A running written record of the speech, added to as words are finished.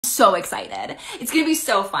So excited. It's gonna be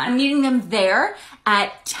so fun. I'm meeting them there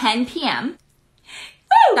at 10 p.m. Woo!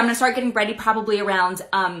 I'm gonna start getting ready probably around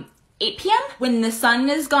 8 p.m. when the sun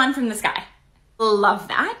is gone from the sky. Love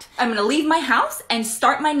that. I'm gonna leave my house and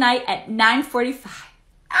start my night at 9:45.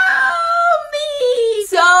 Oh, me!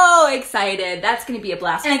 So excited. That's gonna be a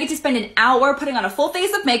blast. And I get to spend an hour putting on a full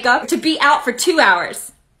face of makeup to be out for 2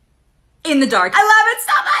 hours in the dark. I love it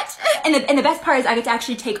so much. And the best part is I get to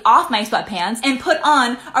actually take off my sweatpants and put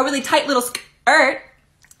on a really tight little skirt.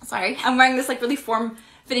 Sorry, I'm wearing this like really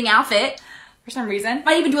form-fitting outfit for some reason.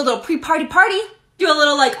 Might even do a little pre-party party. Do a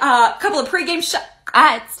little like couple of pre-game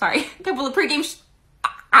sorry, couple of pre-game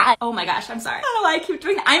oh my gosh, I'm sorry. I don't know why I keep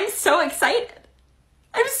doing that. I'm so excited.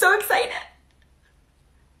 I'm so excited.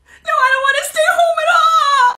 No, I don't want to stay home at all.